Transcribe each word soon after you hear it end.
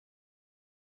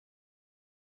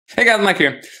Hey guys, Mike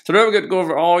here. So today we're going to go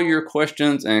over all your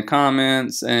questions and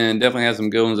comments, and definitely have some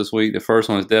good ones this week. The first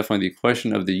one is definitely the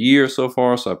question of the year so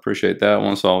far, so I appreciate that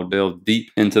one. So I'll delve deep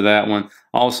into that one.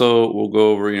 Also, we'll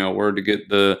go over, where to get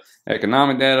the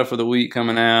economic data for the week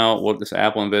coming out, what this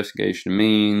Apple investigation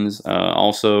means.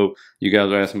 Also, you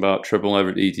guys are asking about triple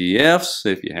leverage ETFs.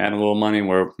 If you had a little money,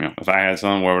 where if I had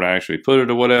some, where would I actually put it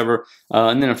or whatever.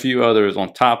 And then a few others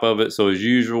on top of it. So as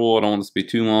usual, I don't want this to be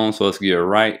too long, so let's get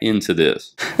right into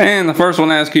this. And the first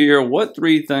one asks here, what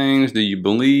three things do you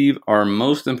believe are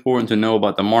most important to know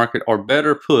about the market? Or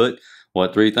better put,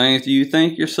 what three things do you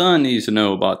think your son needs to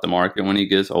know about the market when he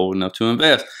gets old enough to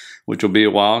invest? Which will be a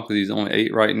while because he's only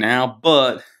 8 right now.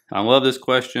 But I love this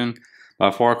question. By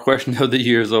far, question of the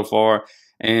year so far.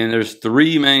 And there's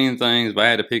three main things. If I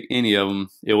had to pick any of them,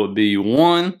 it would be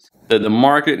one, that the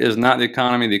market is not the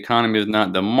economy is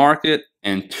not the market.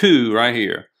 And two, right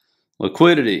here,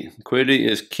 liquidity. Liquidity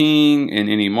is king in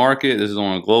any market. This is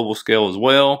on a global scale as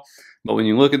well. But when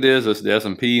you look at this, it's the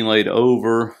S&P laid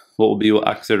over what will be what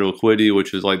I consider liquidity,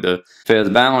 which is like the Fed's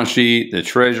balance sheet, the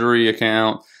Treasury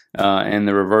account, and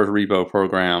the reverse repo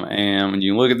program. And when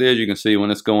you look at this, you can see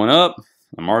when it's going up,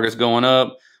 the market's going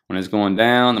up. When it's going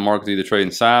down, the market's either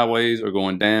trading sideways or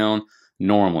going down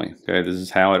normally. Okay, this is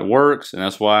how it works. And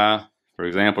that's why, for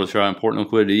example, to show how important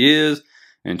liquidity is,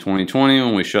 in 2020,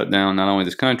 when we shut down not only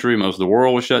this country, most of the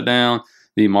world was shut down,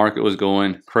 the market was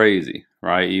going crazy,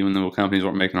 right? Even though companies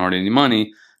weren't making hardly any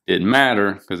money, didn't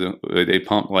matter because they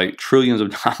pumped like trillions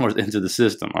of dollars into the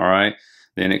system, all right?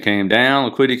 Then it came down,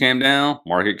 liquidity came down,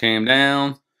 market came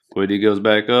down, liquidity goes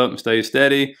back up and stays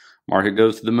steady, market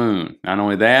goes to the moon. Not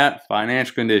only that,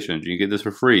 financial conditions, you can get this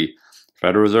for free.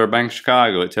 Federal Reserve Bank of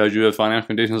Chicago, it tells you if financial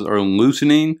conditions are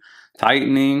loosening,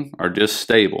 tightening, or just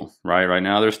stable, right? Right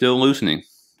now they're still loosening.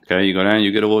 Okay, you go down,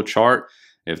 you get a little chart.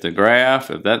 If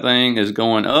that thing is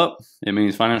going up, it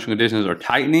means financial conditions are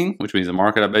tightening, which means the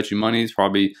market, I bet you money, is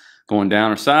probably going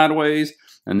down or sideways.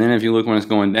 And then if you look when it's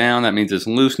going down, that means it's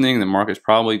loosening. The market's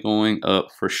probably going up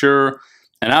for sure.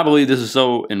 And I believe this is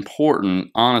so important,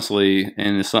 honestly,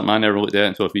 and it's something I never looked at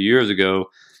until a few years ago,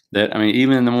 that, I mean,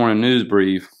 even in the morning news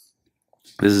brief,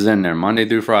 this is in there, Monday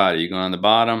through Friday. You go on the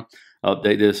bottom,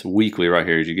 update this weekly right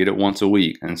here. You get it once a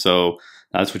week. And so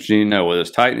that's what you need to know, whether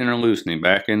it's tightening or loosening.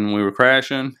 Back when we were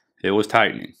crashing, it was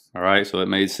tightening, all right? So it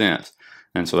made sense.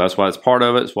 And so that's why it's part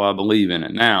of it. It's why I believe in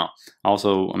it. Now,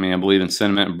 also, I mean, I believe in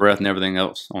sentiment and breadth and everything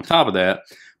else on top of that.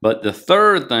 But the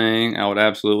third thing I would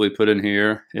absolutely put in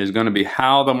here is going to be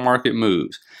how the market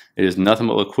moves. It is nothing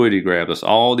but liquidity grabs. That's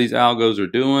all these algos are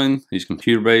doing, these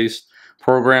computer-based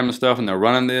program and stuff, and they're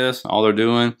running this. All they're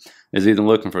doing is either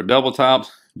looking for double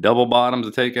tops, double bottoms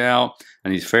to take out,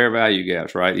 and these fair value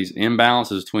gaps, right? These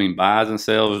imbalances between buys and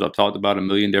sellers I've talked about a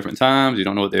million different times. You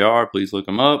don't know what they are, please look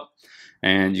them up.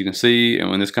 And you can see,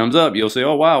 and when this comes up, you'll say,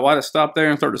 oh, wow, why did it stop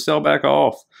there and start to sell back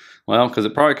off? Well, because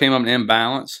it probably came up in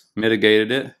imbalance,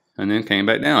 mitigated it, and then came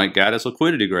back down. It got its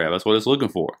liquidity grab. That's what it's looking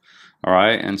for, all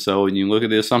right? And so when you look at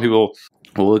this, some people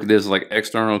will look at this like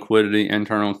external liquidity,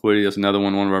 internal liquidity. That's another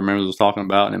one of our members was talking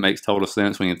about, and it makes total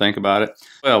sense when you think about it.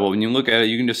 Well, when you look at it,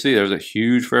 you can just see there's a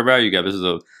huge fair value gap. This is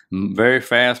a very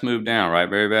fast move down, right?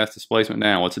 Very fast displacement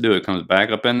down. What's it do? It comes back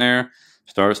up in there,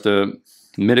 starts to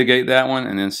mitigate that one,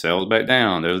 and then sells back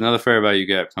down. There's another fair value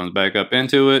gap, comes back up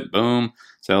into it, boom,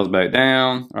 sells back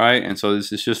down, right? And so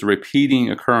this is just a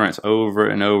repeating occurrence over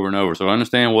and over and over. So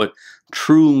understand what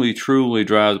truly, truly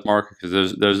drives the market,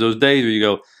 because there's those days where you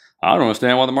go, I don't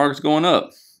understand why the market's going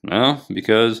up. Well,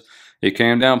 because it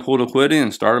came down, pulled liquidity,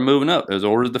 and started moving up. There's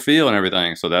orders to fill and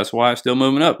everything. So that's why it's still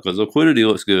moving up, because liquidity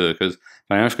looks good, because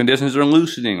financial conditions are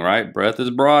loosening, right? Breadth is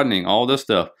broadening, all this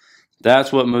stuff.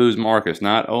 That's what moves markets,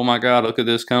 not, oh my God, look at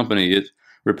this company. It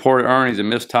reported earnings and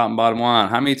missed top and bottom line.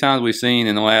 How many times have we seen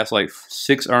in the last like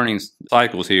 6 earnings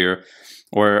cycles here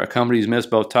where a company's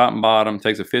missed both top and bottom,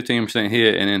 takes a 15%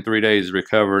 hit, and in 3 days is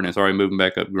recovered and it's already moving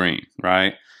back up green,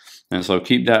 right? And so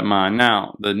keep that in mind.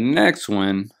 Now, the next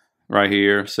one right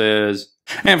here says,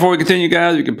 and before we continue,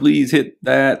 guys, you can please hit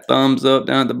that thumbs up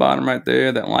down at the bottom right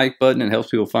there, that like button. It helps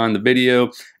people find the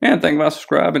video. And think about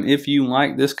subscribing if you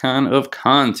like this kind of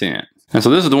content. And so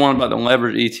this is the one about the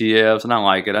leverage ETFs, and I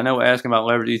like it. I know asking about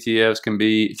leverage ETFs can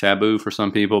be taboo for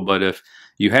some people, but if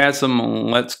you had some,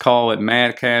 let's call it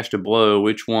mad cash to blow,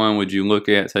 which one would you look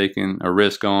at taking a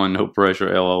risk on? No pressure,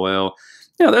 LOL.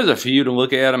 There's a few to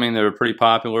look at. I mean, they're pretty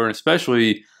popular, and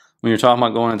especially when you're talking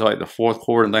about going into like the fourth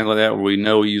quarter and things like that, where we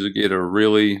know we usually get a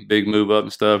really big move up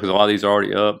and stuff, because a lot of these are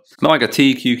already up. Not like a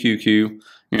TQQQ,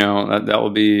 that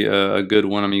would be a good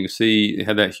one. I mean, you can see it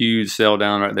had that huge sell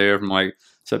down right there from like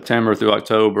September through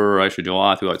October, or actually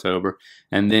July through October,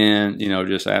 and then, you know,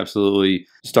 just absolutely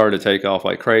started to take off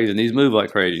like crazy. And these move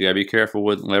like crazy. You gotta be careful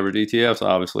with leveraged ETFs,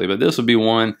 obviously, but this would be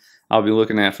one I'll be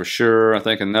looking at for sure. I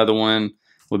think another one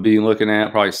would be looking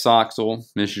at probably Soxel.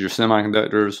 This is your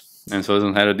semiconductors, and so it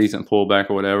hasn't had a decent pullback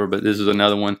or whatever, but this is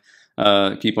another one.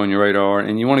 Keep on your radar,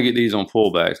 and you want to get these on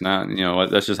pullbacks. Not, you know,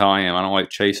 that's just how I am. I don't like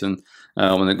chasing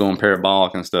when they're going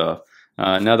parabolic and stuff.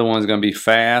 Another one's going to be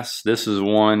fast. This is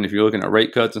one, if you're looking at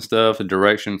rate cuts and stuff, the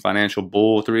Direction Financial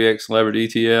Bull 3X levered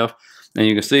ETF. And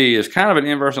you can see it's kind of an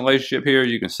inverse relationship here.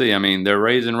 You can see, I mean, they're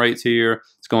raising rates here.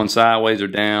 It's going sideways or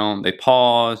down. They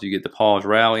pause. You get the pause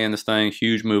rally in this thing.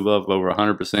 Huge move up of over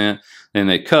 100%. Then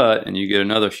they cut, and you get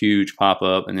another huge pop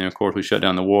up. And then, of course, we shut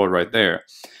down the world right there.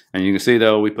 And you can see,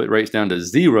 though, we put rates down to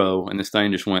 0, and this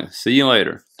thing just went, see you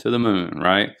later, to the moon,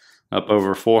 right? Up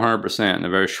over 400% in a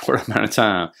very short amount of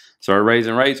time. Started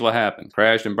raising rates, what happened?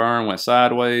 Crashed and burned, went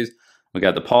sideways. We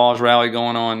got the pause rally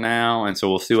going on now, and so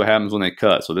we'll see what happens when they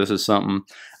cut. So this is something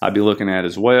I'll be looking at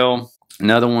as well.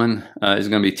 Another one is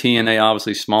going to be TNA,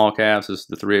 obviously small caps. This is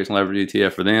the 3X leverage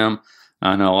ETF for them.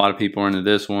 I know a lot of people are into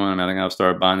this one. I mean, I think I've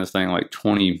started buying this thing like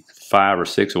 25 or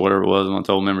 6 or whatever it was when I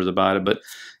told members about it. But,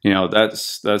 you know,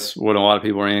 that's what a lot of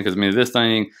people are in, because, I mean, this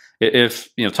thing, if,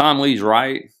 you know, Tom Lee's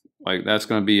right, like, that's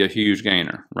going to be a huge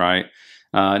gainer, right?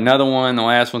 Another one, the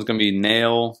last one's going to be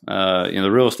Nail. You know,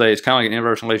 the real estate is kind of like an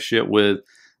inverse relationship with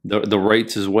the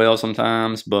rates as well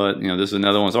sometimes, but, you know, this is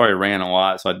another one. It's already ran a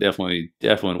lot, so I definitely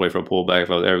wait for a pullback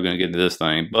if I was ever going to get into this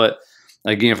thing. But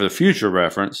again, for the future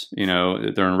reference, you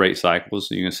know, during rate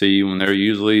cycles, you can see when they're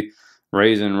usually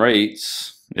raising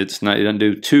rates, it doesn't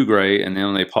do too great, and then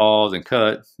when they pause and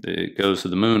cut, it goes to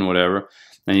the moon or whatever.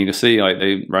 And you can see, like,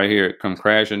 they right here, it come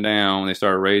crashing down when they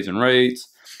started raising rates.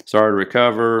 Started to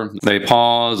recover, they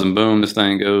pause, and boom, this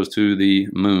thing goes to the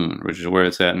moon, which is where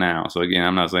it's at now. So again,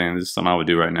 I'm not saying this is something I would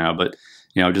do right now, but,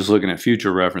 you know, just looking at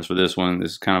future reference for this one,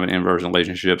 this is kind of an inverse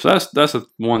relationship. So that's the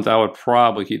ones I would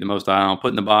probably keep the most eye on. Put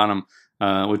in the bottom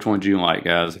which ones you like,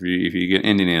 guys, if you get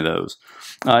into any of those.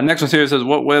 Next one here says,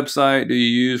 what website do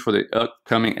you use for the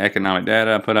upcoming economic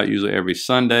data? I put out usually every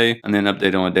Sunday and then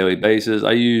update on a daily basis.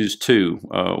 I use 2.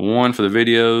 One for the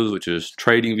videos, which is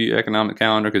TradingView Economic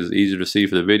Calendar, because it's easier to see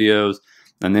for the videos.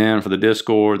 And then for the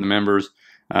Discord, the members,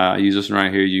 I use this one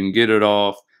right here. You can get it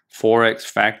off Forex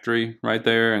Factory right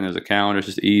there, and there's a calendar. It's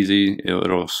just easy.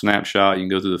 It'll snapshot. You can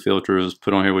go through the filters,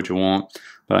 put on here what you want.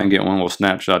 But I can get one little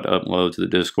snapshot to upload to the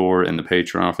Discord and the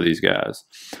Patreon for these guys.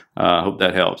 Hope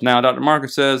that helps. Now, Dr.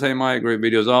 Marcus says, hey, Mike, great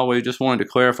video as always. Just wanted to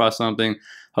clarify something.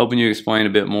 Hoping you explain a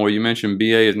bit more. You mentioned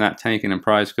BA is not tanking in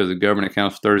price because the government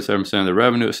accounts for 37% of the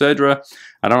revenue, etc.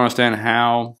 I don't understand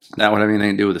how that would have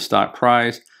anything to do with the stock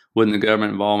price. Wouldn't the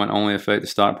government involvement only affect the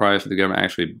stock price if the government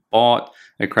actually bought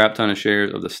a crap ton of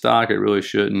shares of the stock? It really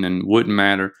shouldn't and wouldn't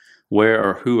matter where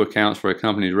or who accounts for a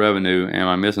company's revenue. Am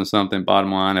I missing something? Bottom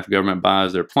line, if government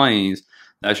buys their planes,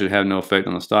 that should have no effect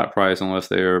on the stock price unless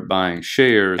they're buying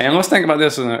shares. And let's think about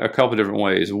this in a couple different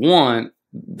ways. One,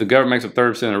 the government makes up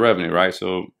 30% of revenue, right?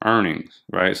 So earnings,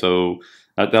 right? So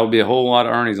that would be a whole lot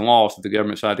of earnings lost if the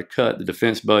government decided to cut the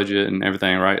defense budget and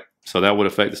everything, right? So that would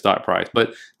affect the stock price.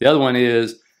 But the other one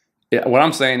is, what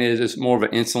I'm saying is it's more of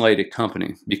an insulated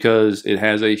company because it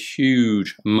has a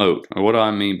huge moat. Or what do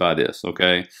I mean by this,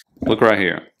 okay? Look right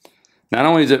here. Not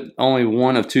only is it only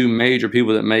one of 2 major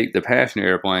people that make the passenger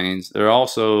airplanes, they're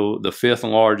also the 5th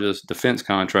largest defense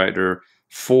contractor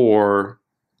for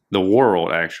the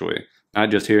world, actually,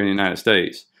 not just here in the United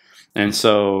States. And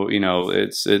so, you know,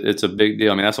 it's a big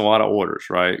deal. I mean, that's a lot of orders,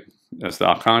 right? That's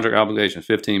the contract obligation,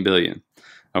 $15 billion.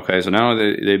 Okay, so now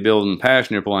they're building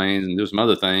passenger planes and do some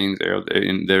other things.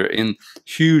 They're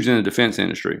huge in the defense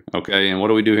industry. Okay, and what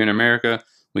do we do here in America?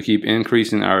 We keep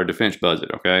increasing our defense budget.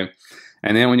 Okay,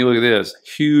 and then when you look at this,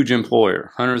 huge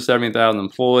employer, 170,000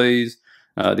 employees.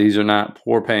 These are not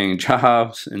poor-paying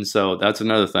jobs, and so that's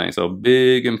another thing. So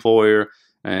big employer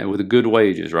with good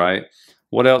wages, right?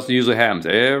 What else usually happens?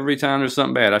 Every time there's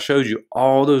something bad, I showed you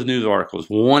all those news articles,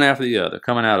 one after the other,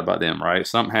 coming out about them, right?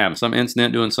 Something happens, some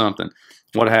incident doing something.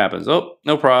 What happens? Oh,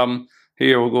 no problem.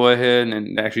 Here, we'll go ahead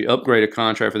and actually upgrade a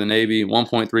contract for the Navy,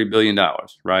 $1.3 billion,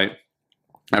 right?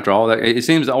 After all that, it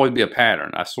seems to always be a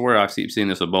pattern. I swear I keep seeing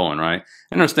this with Boeing, right?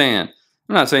 I understand.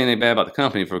 I'm not saying anything bad about the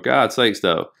company, for God's sakes,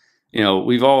 though. You know,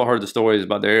 we've all heard the stories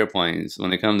about their airplanes when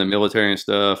they come to military and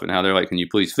stuff and how they're like, can you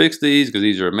please fix these? Because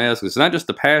these are a mess. It's not just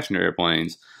the passenger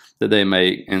airplanes that they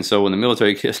make. And so when the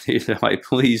military gets these, they're like,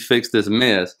 please fix this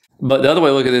mess. But the other way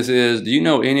to look at this is, do you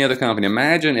know any other company?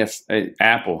 Imagine if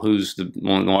Apple, who's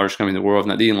one of the largest companies in the world, if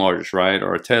not the largest, right?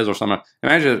 Or a Tesla or something.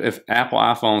 Imagine if Apple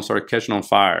iPhones started catching on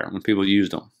fire when people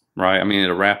used them, right? I mean, at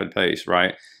a rapid pace,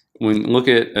 right? when look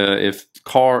at if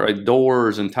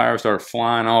doors and tires start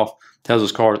flying off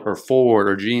Tesla's cars or Ford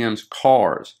or GM's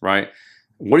cars, right?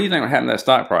 What do you think would happen to that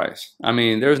stock price? I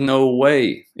mean, there's no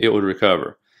way it would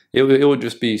recover. It would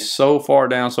just be so far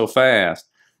down so fast.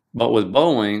 But with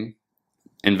Boeing,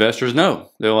 investors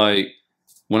know. They're like,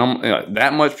 when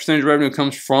that much percentage of revenue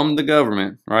comes from the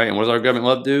government, right? And what does our government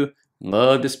love to do?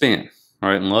 Love to spend,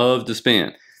 right? Love to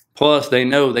spend. Plus, they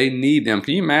know they need them.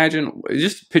 Can you imagine?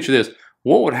 Just picture this.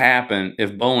 What would happen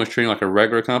if Boeing was treated like a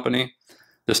regular company?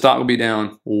 The stock would be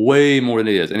down way more than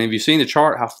it is. And if you've seen the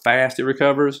chart, how fast it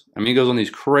recovers, I mean, it goes on these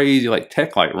crazy like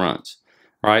tech-like runs,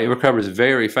 right? It recovers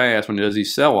very fast when it does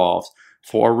these sell-offs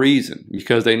for a reason,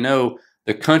 because they know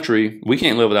the country, we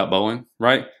can't live without Boeing,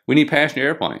 right? We need passenger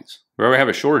airplanes. We already have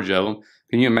a shortage of them.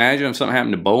 Can you imagine if something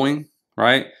happened to Boeing,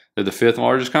 right? They're the 5th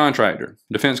largest contractor,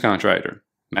 defense contractor.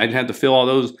 Imagine having to fill all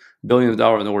those billions of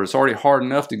dollars in the order. It's already hard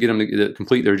enough to get them to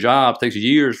complete their job. It takes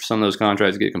years for some of those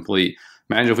contracts to get complete.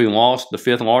 Imagine if we lost the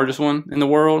 5th largest one in the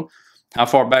world, how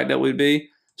far back that would be.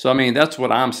 So, I mean, that's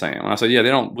what I'm saying. When I say, yeah,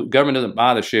 government doesn't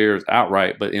buy the shares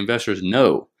outright, but investors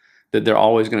know that they're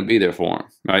always going to be there for them,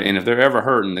 right? And if they're ever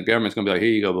hurting, the government's going to be like,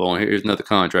 here you go, Boeing, here's another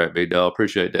contract, big dog,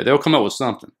 appreciate that. They'll come up with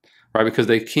something, right? Because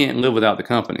they can't live without the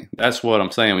company. That's what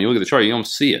I'm saying. When you look at the chart, you don't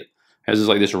see it. It has this,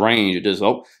 like this range. It just,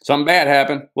 oh, something bad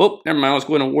happened. Whoop, never mind, let's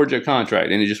go ahead and award you a contract.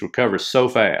 And it just recovers so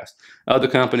fast. Other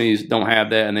companies don't have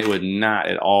that, and they would not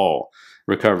at all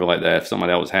recover like that if something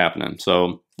like that was happening.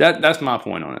 So that's my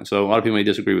point on it. So a lot of people may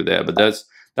disagree with that, but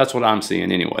that's what I'm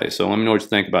seeing anyway. So let me know what you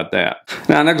think about that.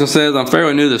 Now, next one says, I'm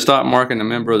fairly new to the stock market and a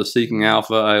member of the Seeking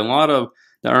Alpha. A lot of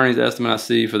the earnings estimate I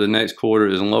see for the next quarter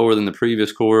is lower than the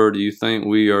previous quarter. Do you think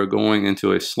we are going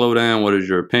into a slowdown? What is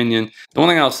your opinion? The one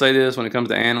thing I'll say is when it comes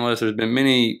to analysts, there's been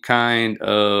many kind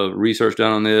of research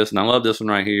done on this, and I love this one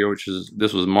right here,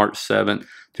 this was March 7th,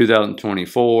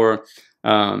 2024.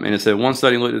 And it said one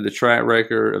study looked at the track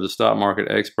record of the stock market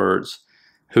experts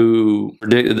who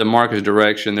predicted the market's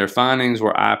direction. Their findings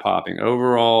were eye-popping.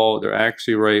 Overall, their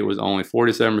accuracy rate was only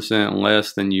 47%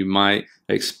 less than you might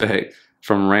expect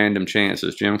from random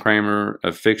chances. Jim Cramer,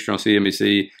 a fixture on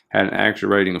CNBC, had an accuracy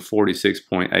rating of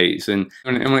 46.8. And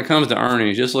when it comes to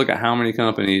earnings, just look at how many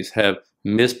companies have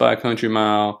missed by a country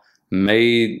mile,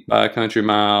 made by a country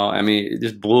mile. I mean, it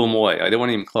just blew them away. Like, they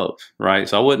weren't even close, right?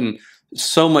 So I wouldn't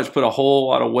so much put a whole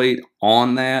lot of weight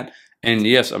on that. And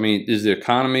yes, I mean, is the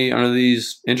economy under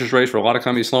these interest rates for a lot of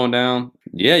companies slowing down?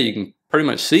 Yeah, you can pretty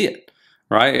much see it,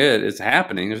 right? It's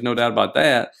happening. There's no doubt about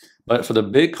that. But for the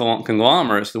big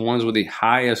conglomerates, the ones with the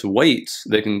highest weights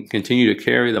that can continue to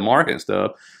carry the market and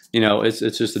stuff, you know, it's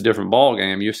just a different ball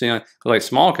game. You're seeing like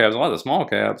small caps, a lot of the small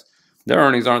caps, their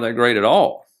earnings aren't that great at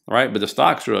all, right? But the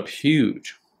stocks are up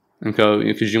huge. And so,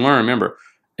 because you learn, remember,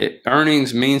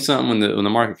 earnings mean something when the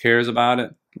market cares about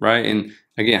it, right? And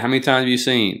again, how many times have you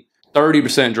seen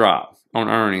 30% drop on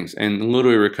earnings and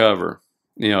literally recover,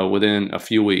 you know, within a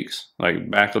few weeks, like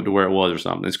back up to where it was or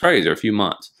something? It's crazy, or a few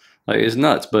months. Like, it's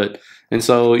nuts. And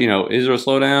so, you know, is there a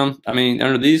slowdown? I mean,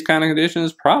 under these kind of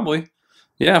conditions, probably.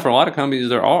 Yeah, for a lot of companies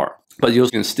there are. But you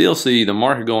can still see the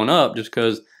market going up just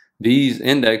because these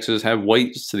indexes have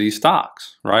weights to these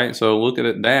stocks, right? So look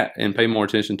at that and pay more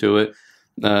attention to it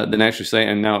than actually saying,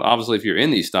 and now obviously if you're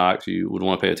in these stocks, you would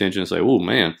want to pay attention and say, oh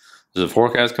man, is the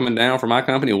forecast coming down for my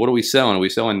company? What are we selling? Are we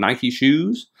selling Nike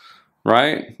shoes,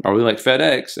 right? Are we like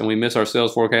FedEx and we miss our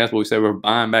sales forecast, but we say we're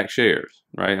buying back shares,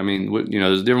 right? I mean, you know,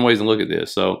 there's different ways to look at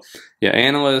this. So yeah,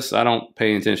 analysts, I don't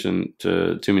pay attention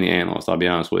to too many analysts, I'll be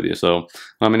honest with you. So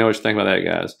let me know what you think about that,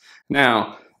 guys.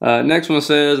 Now, next one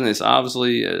says, and it's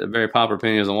obviously a very popular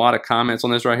opinion, there's a lot of comments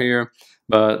on this right here,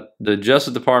 but the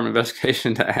Justice Department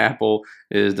investigation to Apple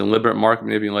is deliberate market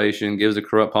manipulation, gives the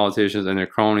corrupt politicians and their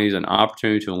cronies an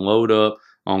opportunity to load up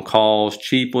on calls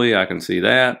cheaply. I can see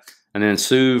that. And then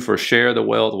sue for share the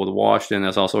wealth with Washington.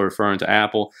 That's also referring to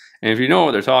Apple. And if you know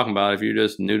what they're talking about, if you're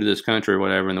just new to this country or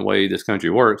whatever, and the way this country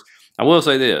works, I will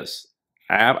say this.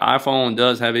 iPhone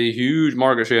does have a huge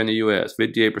market share in the U.S.,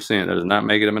 58%. That does not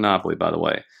make it a monopoly, by the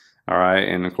way. All right.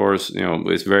 And of course, you know,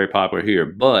 it's very popular here.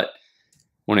 But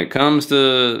when it comes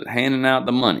to handing out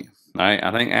the money, right,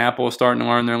 I think Apple is starting to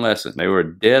learn their lesson. They were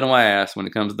dead last when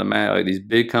it comes to the like these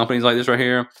big companies like this right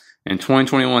here. In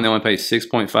 2021, they only paid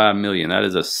 $6.5 million. That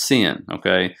is a sin,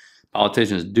 okay?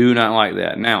 Politicians do not like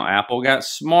that. Now, Apple got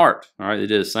smart, all right? They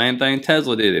did the same thing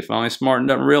Tesla did. They finally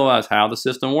smartened up and realized how the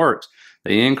system works.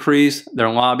 They increased their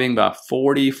lobbying by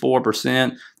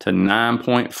 44% to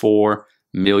 $9.4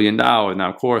 million. Now,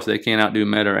 of course, they can't outdo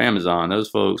Meta or Amazon. Those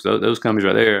folks, those companies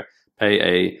right there, pay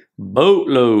a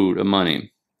boatload of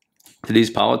money to these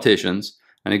politicians,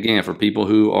 And again, for people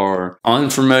who are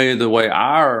unfamiliar with the way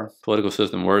our political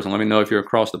system works, and let me know if you're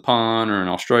across the pond or in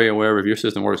Australia, wherever, if your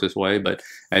system works this way, but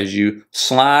as you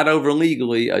slide over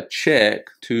legally a check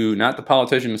to not the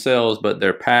politicians themselves, but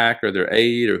their PAC or their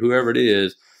aide or whoever it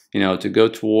is, you know, to go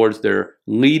towards their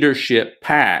leadership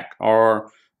PAC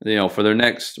or, you know, for their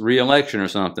next re-election or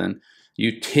something,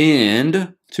 you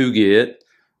tend to get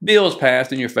bills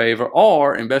passed in your favor,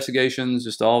 or investigations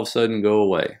just all of a sudden go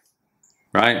away,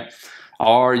 right?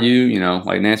 Are you, you know,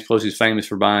 like Nancy Pelosi's famous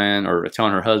for buying or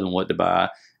telling her husband what to buy,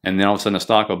 and then all of a sudden the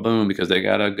stock will boom because they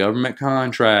got a government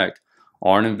contract,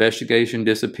 or an investigation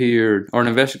disappeared, or an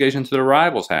investigation to their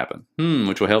rivals happened,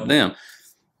 which will help them.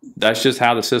 That's just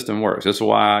how the system works. That's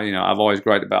why, you know, I've always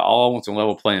griped about all I want a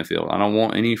level playing field. I don't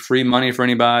want any free money for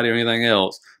anybody or anything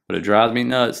else, but it drives me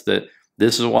nuts that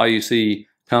this is why you see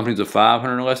companies of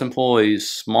 500 or less employees,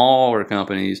 smaller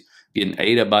companies, getting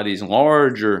ate up by these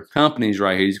larger companies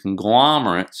right here, these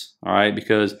conglomerates, all right,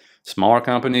 because smaller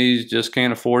companies just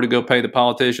can't afford to go pay the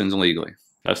politicians legally.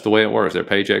 That's the way it works. Their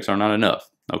paychecks are not enough,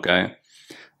 okay?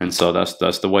 And so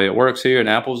that's the way it works here, and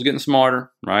Apple's getting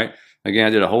smarter, right? Again, I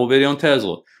did a whole video on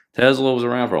Tesla. Tesla was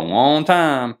around for a long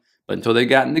time, but until they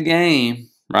got in the game,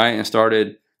 right, and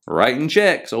started writing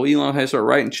checks. So Elon had to start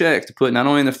writing checks to put not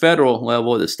only in the federal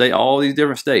level, the state, all these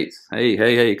different states.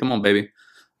 Hey, come on, baby.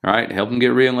 All right, help them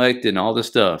get reelected and all this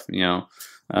stuff. You know,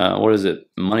 what is it?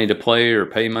 Money to play or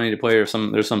pay money to play or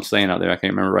some. There's some saying out there I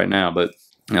can't remember right now, but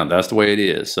you know that's the way it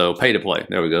is. So pay to play.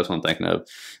 There we go. That's what I'm thinking of.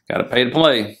 Got to pay to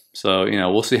play. So you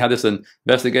know we'll see how this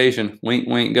investigation, wink,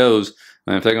 wink, goes.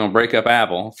 And if they're going to break up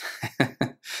Apple,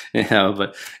 you know,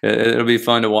 but it'll be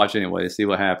fun to watch anyway, see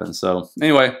what happens. So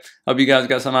anyway, hope you guys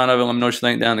got some out of it. Let me know what you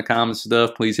think down in the comments and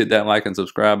stuff. Please hit that like and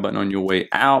subscribe button on your way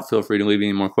out. Feel free to leave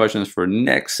any more questions for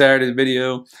next Saturday's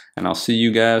video. And I'll see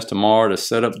you guys tomorrow to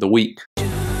set up the week.